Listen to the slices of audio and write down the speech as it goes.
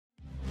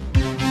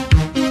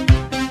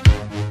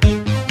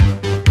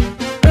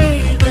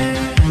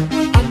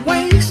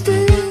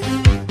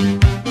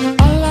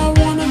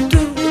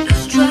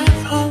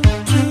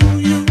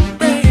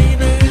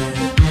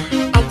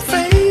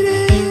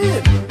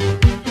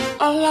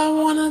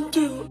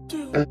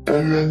All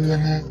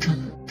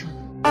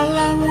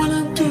I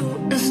wanna do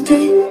is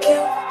take you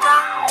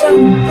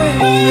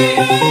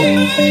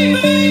downtown, baby.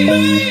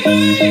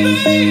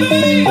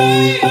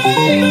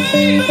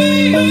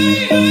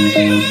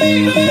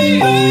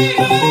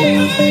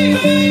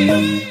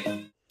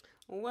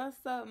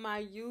 What's up,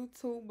 my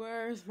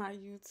YouTubers, my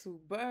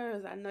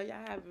YouTubers? I know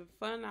y'all having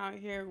fun out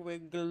here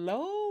with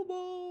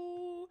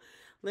Global.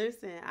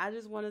 Listen, I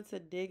just wanted to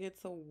dig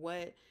into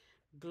what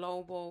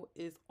Global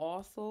is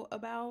also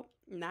about,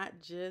 not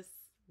just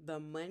the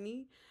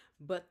money,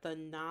 but the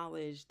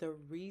knowledge, the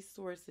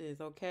resources,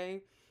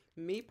 okay?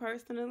 Me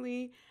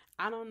personally,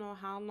 I don't know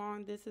how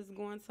long this is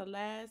going to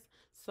last,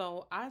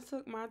 so I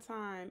took my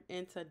time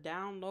into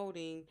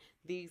downloading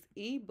these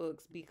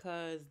ebooks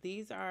because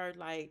these are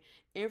like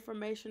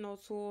informational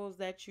tools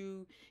that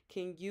you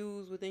can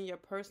use within your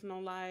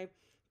personal life,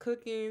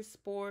 cooking,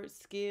 sports,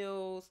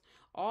 skills.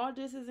 All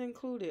this is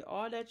included.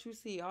 All that you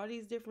see, all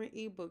these different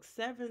ebooks,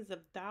 sevens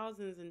of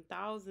thousands and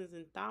thousands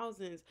and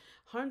thousands,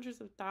 hundreds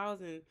of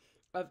thousands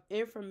of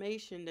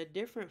information, the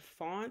different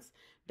fonts.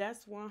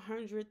 That's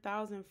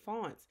 100,000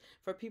 fonts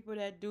for people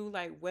that do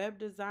like web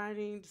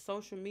designing,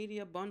 social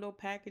media, bundle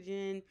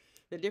packaging,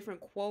 the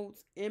different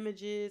quotes,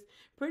 images,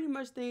 pretty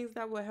much things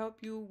that will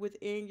help you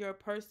within your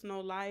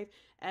personal life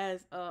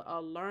as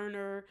a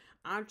learner,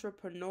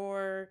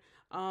 entrepreneur,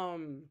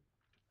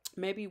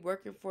 maybe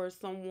working for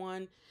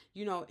someone,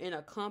 in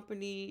a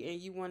company,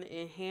 and you want to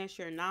enhance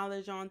your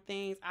knowledge on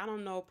things. I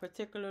don't know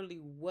particularly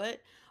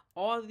what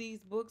all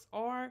these books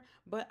are,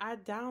 but I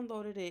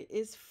downloaded it.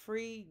 It's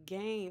free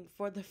game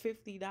for the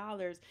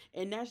 $50.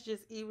 And that's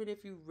just even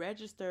if you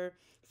register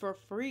for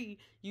free,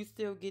 you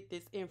still get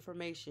this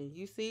information.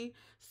 You see?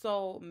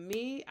 So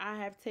me, I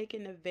have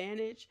taken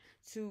advantage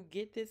to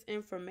get this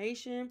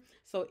information.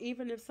 So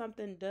even if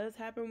something does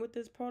happen with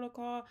this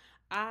protocol,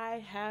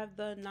 I have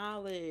the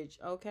knowledge,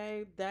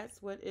 okay? That's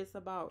what it's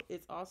about.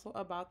 It's also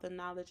about the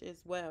knowledge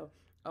as well,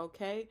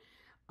 okay?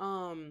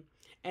 Um,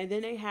 and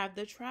then they have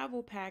the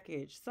travel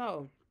package.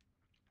 So,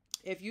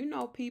 if you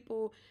know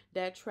people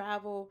that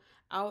travel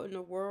out in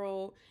the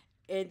world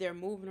and they're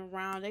moving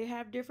around, they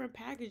have different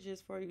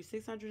packages for you.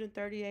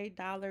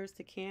 $638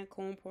 to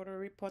Cancun, Puerto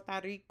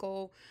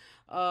Rico,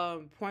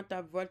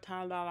 Puerto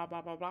Vallarta, blah,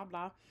 blah, blah, blah,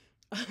 blah.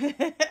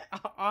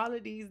 All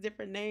of these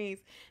different names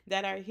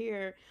that are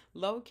here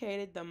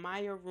located, the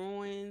Maya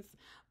ruins.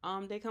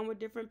 They come with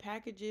different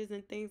packages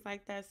and things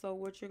like that. So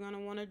what you're gonna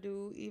want to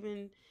do,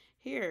 even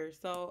here.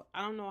 So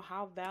I don't know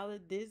how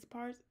valid this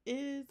part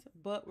is,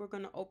 but we're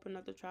gonna open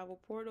up the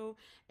travel portal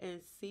and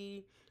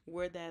see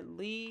where that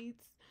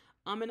leads.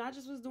 And I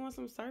just was doing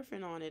some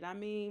surfing on it. I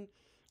mean,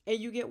 and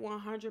you get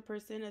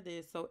 100% of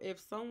this. So if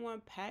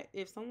someone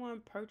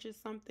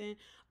purchased something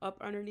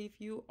up underneath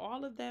you,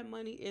 all of that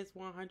money is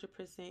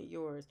 100%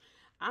 yours.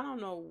 I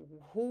don't know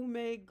who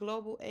made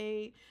global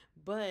aid,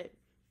 but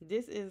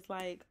this is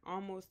like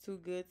almost too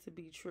good to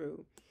be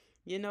true.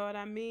 You know what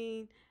I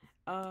mean?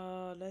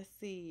 Let's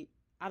see.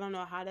 I don't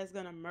know how that's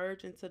gonna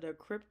merge into the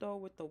crypto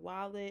with the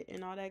wallet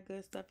and all that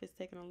good stuff. It's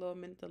taking a little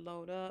minute to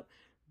load up,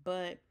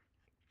 but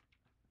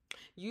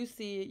you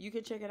see it. You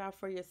can check it out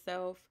for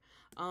yourself.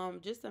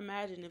 Just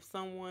imagine if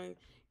someone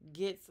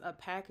gets a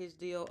package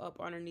deal up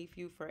underneath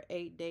you for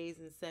 8 days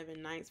and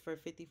 7 nights for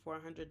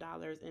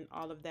 $5,400, and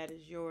all of that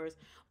is yours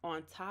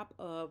on top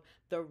of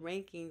the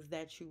rankings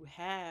that you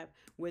have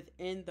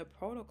within the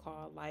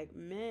protocol. Like,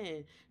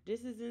 man,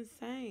 this is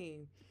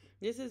insane.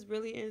 This is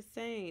really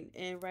insane.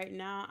 And right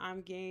now,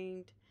 I'm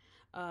gained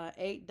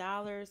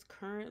 $8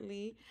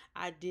 currently.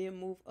 I did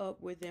move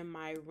up within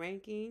my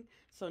ranking,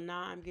 so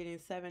now I'm getting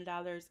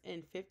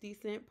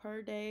 $7.50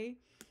 per day.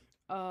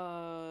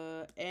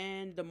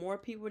 And the more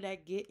people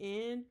that get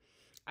in,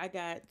 I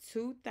got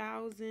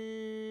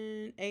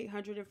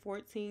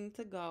 2,814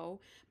 to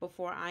go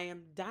before I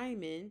am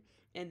diamond,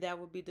 and that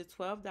would be the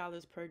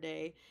 $12 per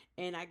day.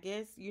 And I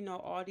guess,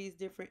 all these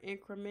different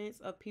increments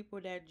of people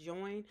that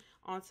join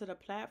onto the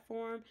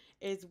platform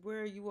is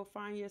where you will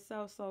find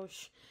yourself. So,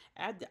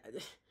 I,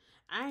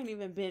 I ain't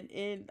even been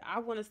in, I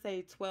want to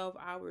say 12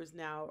 hours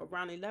now.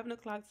 Around 11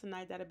 o'clock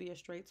tonight, that'll be a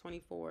straight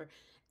 24.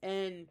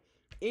 And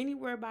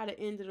anywhere by the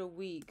end of the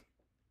week,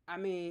 I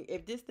mean,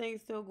 if this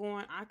thing's still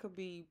going, I could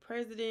be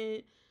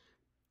president,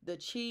 the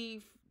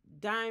chief,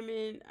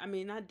 diamond. I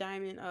mean, not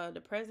diamond,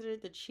 the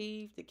president, the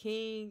chief, the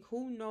king.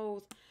 Who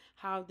knows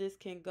how this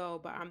can go?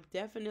 But I'm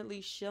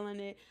definitely shilling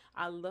it.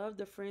 I love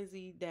the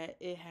frenzy that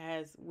it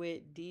has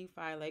with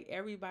DeFi. Like,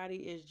 everybody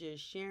is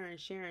just sharing,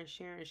 sharing,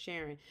 sharing,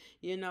 sharing,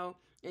 you know?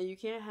 And you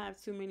can't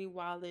have too many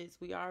wallets.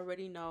 We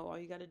already know. All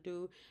you got to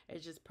do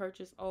is just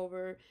purchase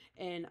over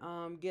and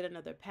get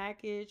another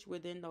package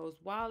within those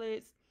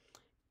wallets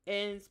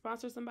and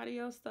sponsor somebody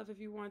else stuff if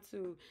you want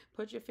to.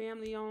 Put your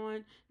family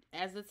on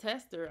as a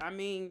tester. I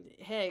mean,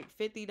 heck,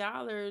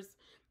 $50,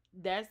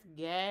 that's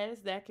gas,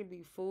 that can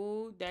be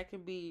food, that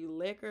can be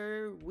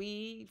liquor,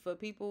 weed for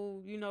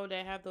people,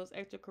 that have those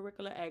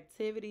extracurricular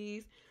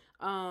activities.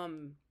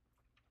 Um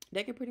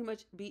They can pretty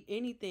much be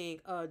anything.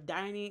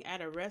 Dining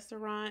at a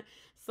restaurant,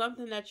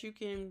 something that you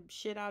can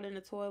shit out in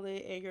the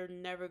toilet and you're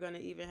never gonna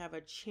even have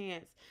a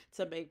chance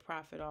to make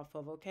profit off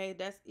of. Okay,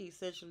 that's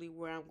essentially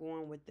where I'm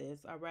going with this.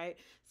 All right,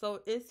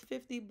 so it's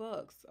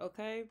 $50.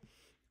 Okay,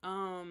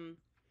 um,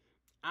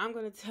 I'm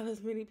gonna tell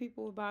as many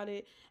people about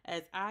it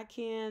as I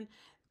can.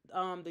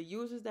 The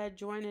users that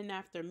join in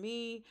after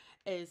me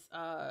is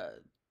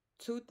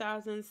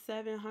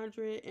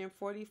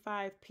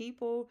 2,745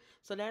 people.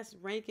 So that's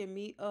ranking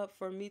me up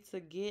for me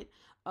to get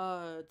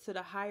to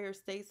the higher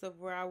states of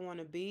where I want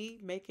to be,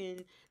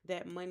 making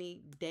that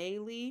money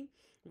daily.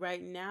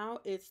 Right now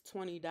it's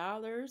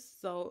 $20.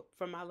 So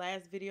from my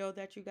last video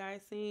that you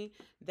guys seen,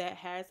 that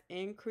has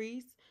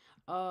increased.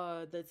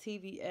 The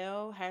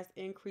TVL has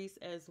increased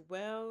as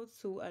well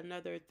to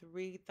another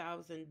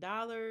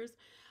 $3,000.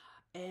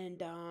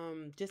 And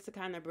just to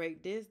kind of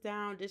break this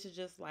down, this is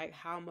just like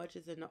how much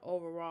is in the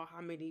overall, how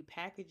many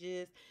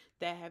packages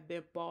that have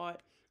been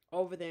bought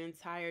over the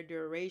entire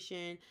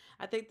duration.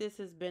 I think this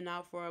has been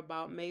out for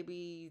about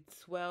maybe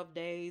 12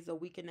 days, a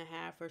week and a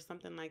half, or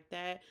something like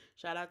that.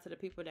 Shout out to the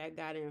people that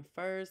got in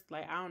first.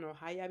 Like, I don't know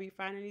how y'all be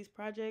finding these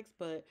projects,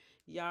 but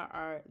y'all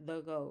are the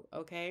GOAT,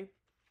 okay?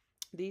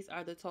 These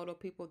are the total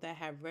people that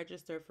have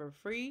registered for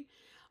free.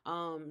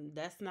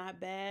 That's not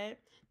bad.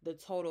 The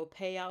total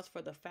payouts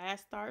for the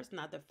fast starts.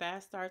 Now, the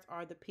fast starts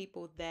are the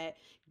people that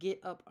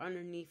get up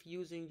underneath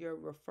using your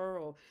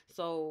referral.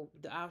 So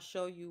I'll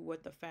show you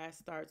what the fast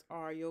starts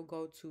are. You'll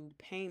go to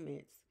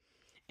payments,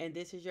 and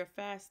this is your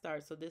fast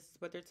start. So this is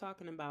what they're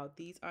talking about.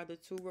 These are the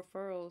two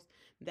referrals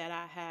that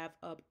I have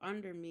up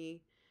under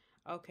me.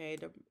 Okay,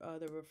 the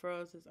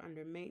referrals is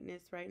under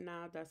maintenance right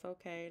now. That's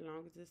okay, as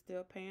long as it's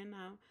still paying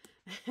out.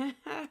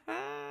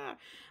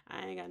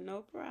 I ain't got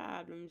no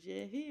problems.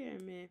 You hear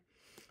me?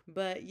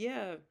 But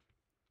yeah,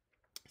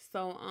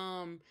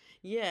 so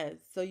yeah,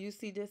 so you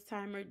see this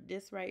timer,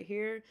 this right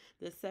here,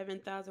 the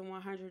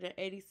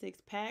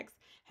 7,186 packs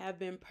have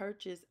been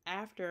purchased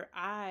after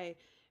I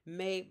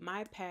made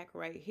my pack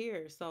right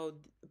here. So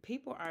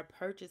people are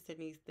purchasing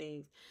these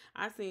things.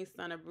 I seen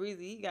Stunner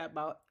Breezy, he got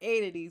about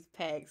 8 of these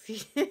packs.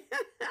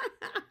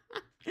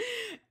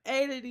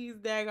 8 of these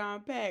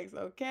daggone packs,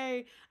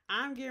 okay?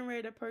 I'm getting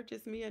ready to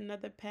purchase me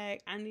another pack.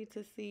 I need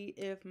to see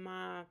if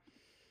my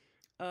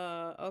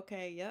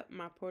okay, yep,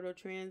 my portal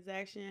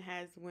transaction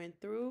has went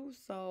through,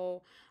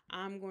 so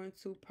I'm going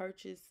to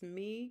purchase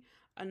me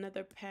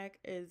another pack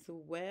as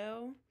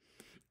well.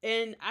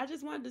 And I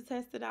just wanted to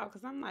test it out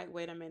because I'm like,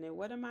 wait a minute,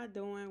 what am I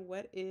doing?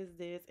 What is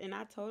this? And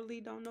I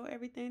totally don't know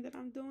everything that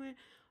I'm doing,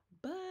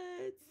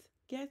 but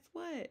guess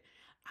what?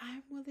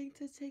 I'm willing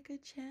to take a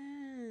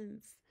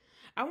chance.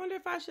 I wonder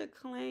if I should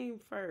claim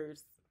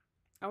first.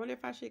 I wonder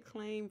if I should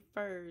claim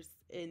first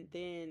and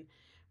then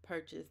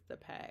purchase the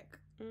pack.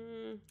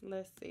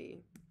 Let's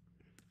see.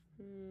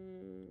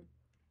 Hmm,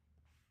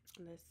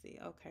 let's see.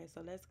 Okay, so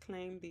let's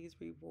claim these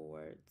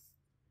rewards.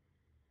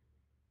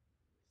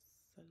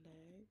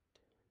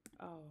 Select.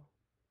 Oh,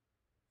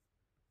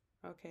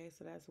 okay,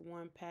 so that's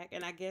one pack.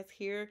 And I guess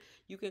here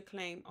you can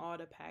claim all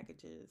the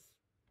packages.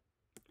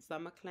 So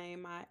I'm gonna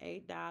claim my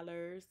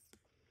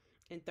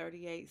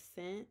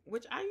 $8.38,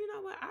 which you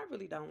know what, I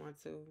really don't want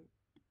to.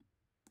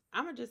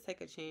 I'm gonna just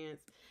take a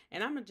chance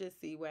and I'm gonna just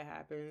see what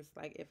happens,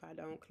 like if I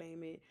don't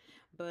claim it.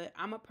 But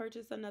I'm gonna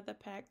purchase another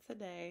pack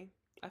today.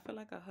 I feel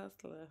like a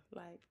hustler.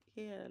 Like,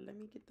 yeah, let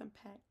me get them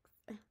packs.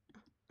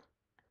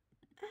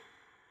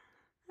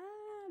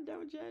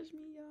 Don't judge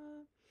me,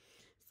 y'all.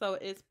 So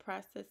it's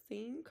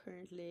processing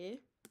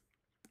currently.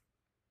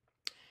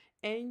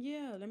 And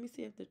yeah, let me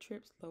see if the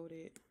trip's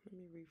loaded. Let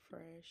me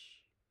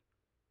refresh.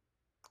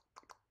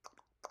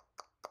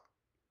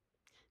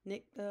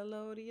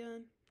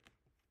 Nickelodeon.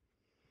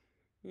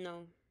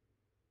 No.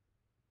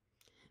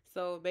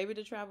 So maybe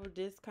the travel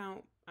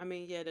discount. I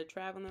mean, yeah, the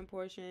traveling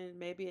portion.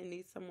 Maybe it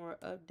needs some more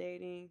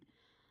updating.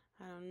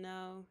 I don't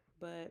know,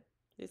 but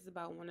this is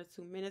about 1 or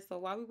 2 minutes. So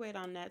while we wait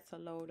on that to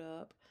load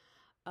up,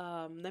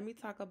 let me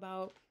talk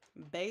about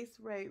base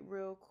rate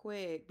real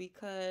quick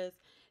because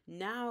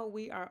now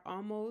we are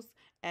almost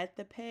at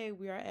the pay.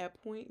 We are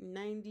at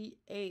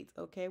 0.98.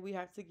 Okay, we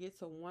have to get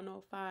to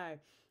 105.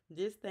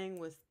 This thing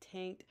was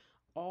tanked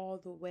all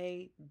the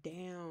way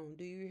down.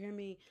 Do you hear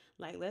me?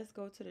 Like, let's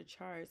go to the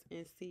charts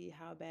and see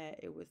how bad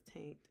it was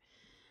tanked.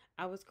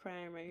 I was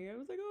crying right here. I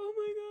was like, oh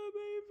my God,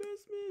 my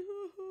investment.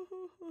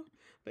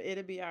 But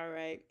it'll be all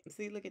right.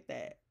 See, look at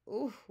that.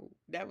 Ooh,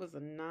 that was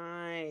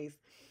nice.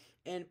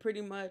 And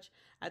pretty much,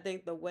 I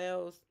think the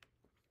whales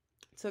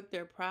took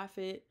their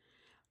profit.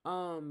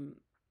 Um,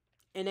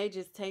 and they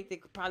just tanked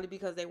it probably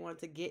because they want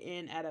to get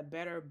in at a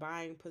better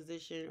buying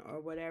position or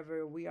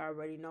whatever. We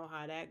already know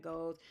how that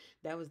goes.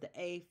 That was the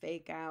A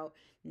fake out.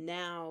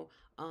 Now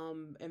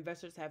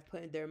investors have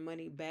put their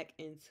money back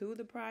into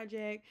the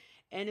project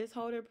and it's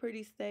holding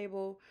pretty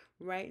stable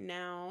right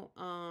now.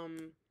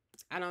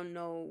 I don't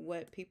know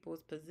what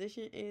people's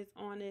position is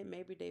on it.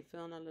 Maybe they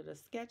feeling a little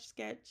sketch,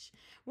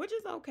 which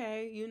is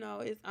okay. You know,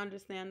 it's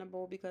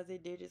understandable because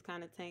it did just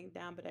kind of tank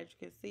down. But as you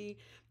can see,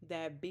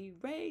 that B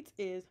rate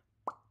is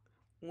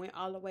went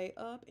all the way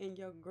up, and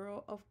your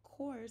girl, of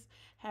course,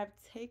 have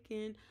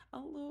taken a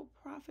little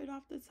profit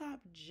off the top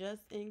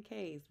just in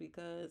case,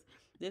 because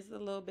this is a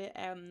little bit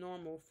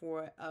abnormal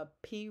for a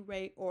P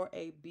rate or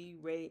a B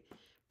rate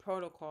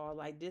protocol.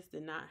 Like, this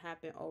did not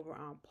happen over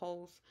on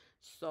Post.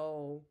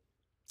 So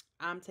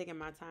I'm taking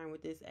my time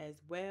with this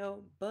as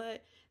well.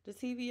 But the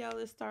TVL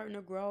is starting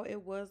to grow.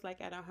 It was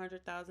like at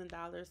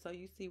 $100,000. So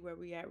you see where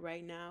we at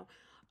right now.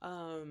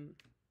 Um,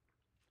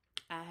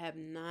 I have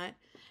not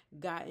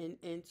gotten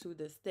into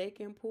the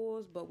staking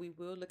pools, but we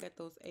will look at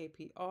those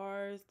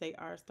APRs. They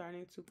are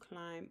starting to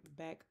climb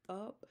back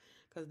up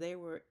because they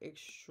were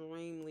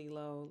extremely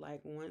low. Like,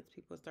 once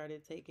people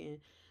started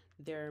taking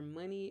their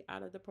money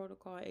out of the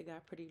protocol, it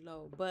got pretty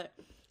low. But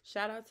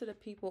shout out to the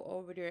people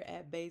over there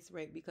at Base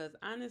Rate, because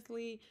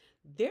honestly,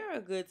 they're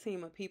a good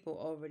team of people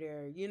over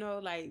there. You know,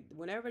 like,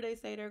 whenever they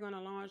say they're going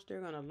to launch,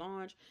 they're going to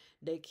launch.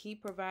 They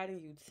keep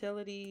providing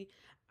utility.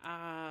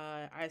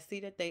 I see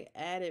that they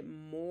added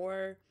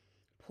more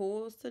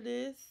pools to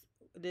this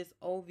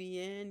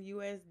OVN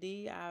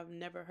USD. I've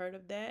never heard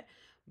of that,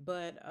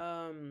 but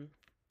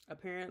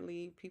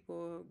apparently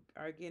people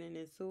are getting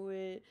into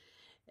it,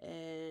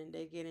 and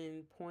they're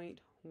getting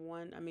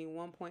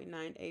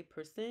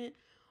 1.98%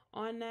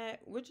 on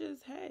that, which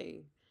is,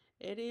 hey,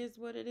 it is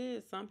what it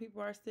is. Some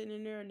people are sitting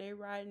in there and they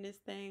riding this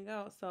thing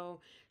out.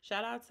 So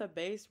shout out to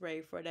Base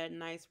Ray for that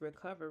nice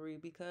recovery,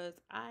 because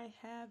I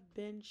have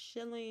been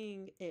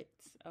shilling it.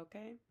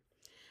 Okay,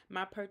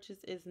 my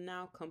purchase is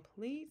now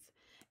complete,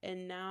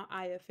 and now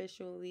I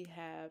officially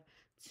have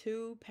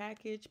two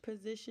package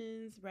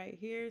positions right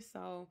here.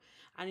 So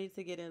I need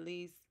to get at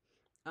least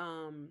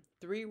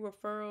three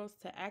referrals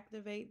to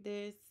activate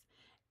this,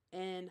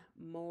 and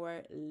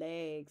more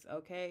legs.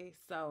 Okay,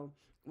 so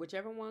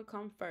whichever one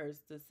come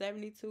first, the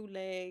 72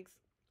 legs,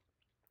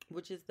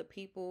 which is the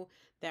people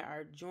that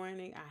are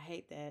joining. I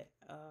hate that.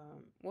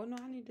 Well, no,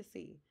 I need to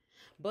see,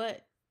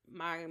 but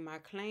my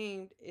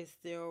claim is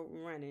still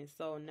running.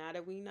 So now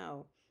that we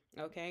know,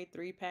 okay,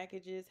 three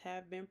packages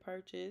have been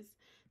purchased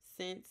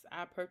since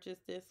I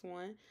purchased this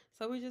one.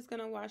 So we're just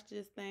gonna watch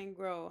this thing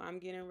grow. I'm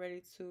getting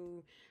ready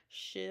to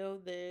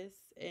shield this,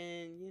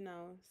 and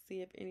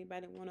see if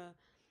anybody wanna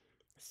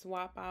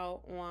swap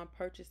out on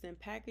purchasing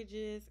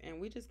packages,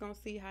 and we just gonna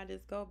see how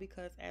this go,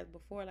 because as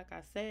before, like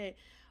I said,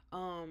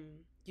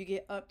 you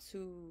get up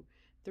to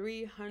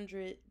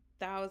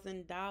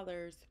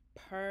 $300,000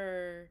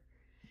 per,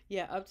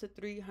 yeah, up to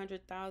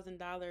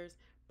 $300,000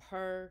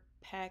 per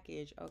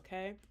package.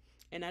 Okay,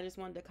 and I just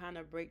wanted to kind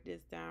of break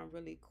this down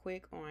really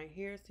quick on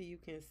here so you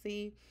can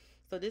see.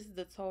 So this is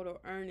the total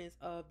earnings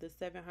of the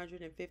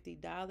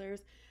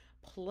 $750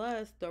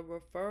 plus the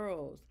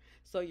referrals.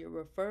 So your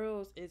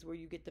referrals is where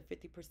you get the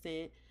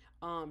 50%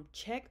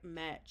 check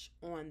match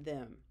on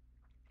them,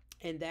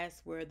 and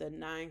that's where the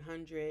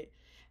 900,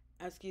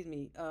 excuse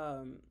me,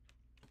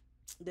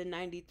 the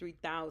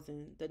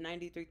 93,000,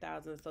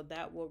 so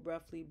that will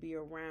roughly be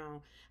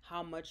around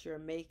how much you're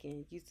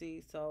making. You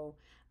see, so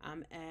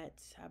I'm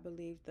at, I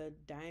believe, the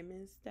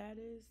diamond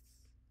status.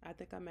 I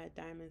think I'm at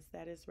diamond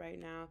status right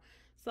now,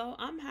 so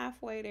I'm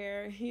halfway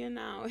there.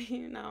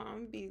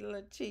 I'm be a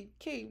little cheap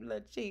keep,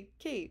 but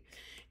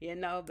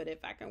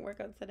if I can work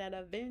up to that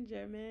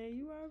Avenger, man,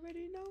 you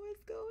already know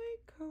it's going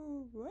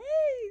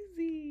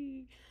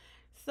crazy.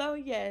 So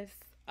yes,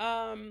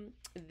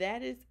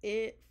 that is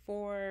it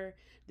for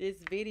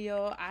this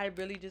video. I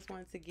really just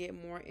wanted to get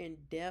more in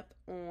depth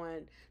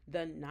on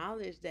the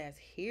knowledge that's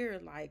here.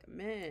 Like,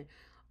 man,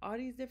 all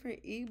these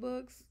different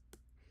ebooks,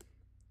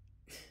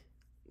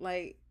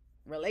 like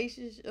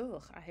relationships.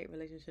 Ugh, I hate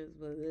relationships,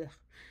 but ugh,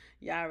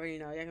 y'all already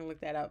know. Y'all can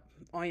look that up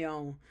on your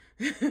own.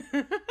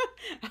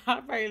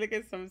 I'll probably look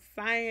at some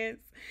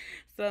science,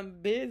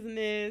 some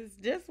business,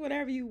 just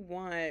whatever you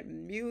want.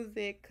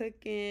 Music,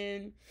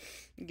 cooking,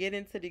 get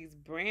into these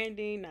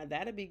branding. Now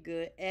that'll be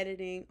good.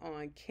 Editing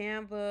on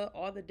Canva,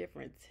 all the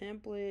different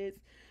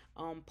templates.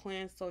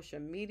 Plan social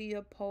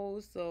media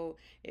posts. So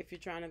if you're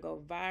trying to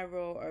go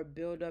viral or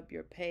build up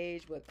your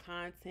page with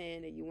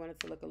content and you want it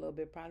to look a little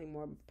bit probably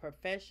more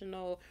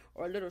professional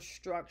or a little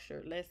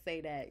structured, let's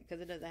say that,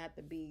 because it doesn't have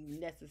to be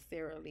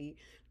necessarily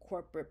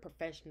corporate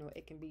professional.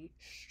 It can be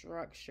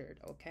structured,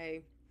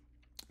 okay?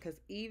 Because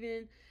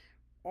even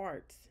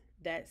art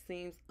that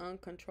seems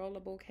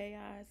uncontrollable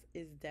chaos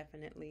is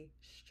definitely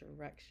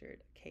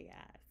structured chaos,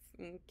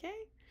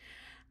 okay?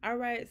 All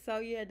right, so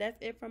yeah,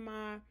 that's it for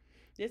my.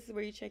 This is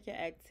where you check your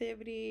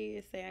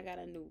activity. Say I got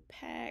a new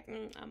pack.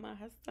 I'm a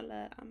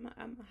hustler. I'm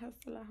a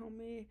hustler,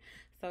 homie.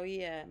 So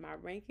yeah, my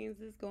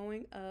rankings is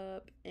going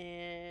up,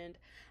 and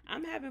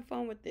I'm having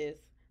fun with this.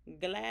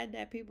 Glad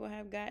that people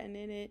have gotten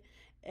in it,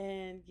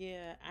 and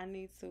yeah, I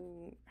need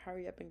to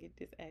hurry up and get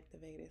this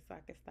activated so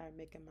I can start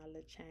making my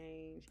little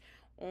change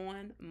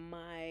on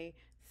my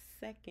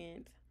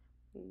second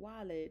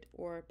wallet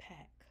or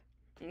pack.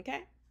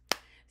 Okay.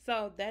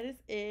 So that is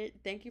it.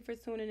 Thank you for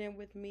tuning in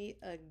with me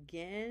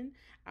again.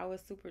 I was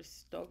super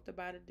stoked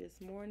about it this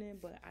morning,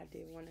 but I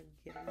did want to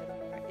get a little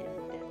more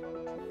in depth with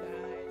you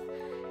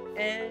guys.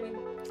 And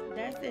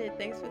that's it.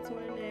 Thanks for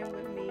tuning in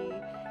with me,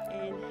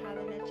 and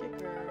holla at at your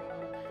girl.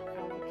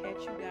 I will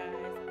catch you guys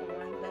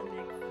on the